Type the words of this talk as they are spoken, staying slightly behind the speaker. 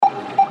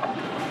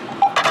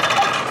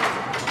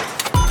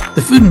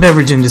The food and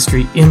beverage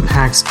industry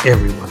impacts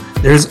everyone.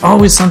 There is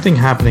always something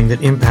happening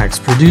that impacts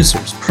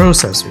producers,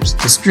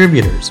 processors,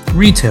 distributors,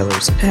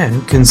 retailers,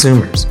 and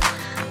consumers.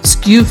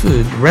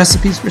 SKUFood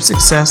Recipes for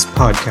Success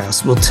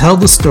podcast will tell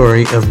the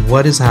story of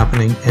what is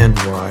happening and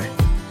why.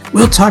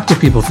 We'll talk to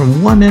people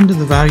from one end of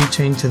the value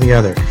chain to the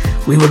other.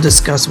 We will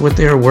discuss what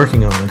they are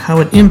working on and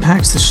how it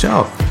impacts the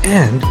shelf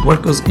and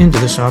what goes into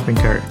the shopping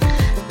cart.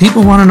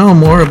 People want to know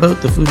more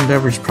about the food and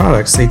beverage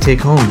products they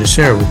take home to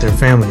share with their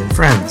family and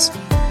friends.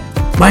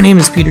 My name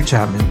is Peter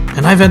Chapman,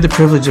 and I've had the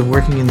privilege of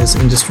working in this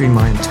industry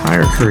my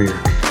entire career.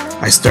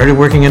 I started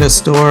working at a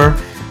store,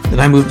 then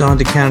I moved on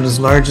to Canada's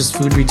largest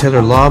food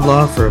retailer,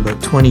 Loblaw, for about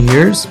 20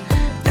 years.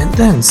 And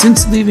then,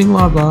 since leaving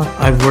Loblaw,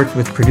 I've worked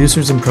with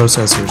producers and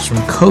processors from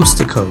coast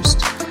to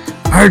coast.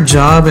 Our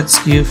job at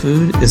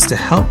SKUFood is to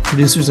help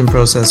producers and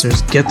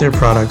processors get their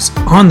products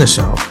on the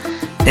shelf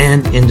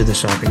and into the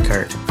shopping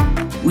cart.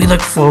 We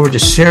look forward to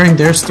sharing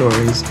their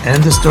stories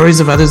and the stories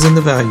of others in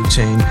the value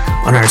chain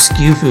on our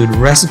SKUFood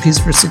Recipes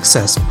for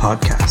Success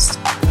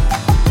podcast.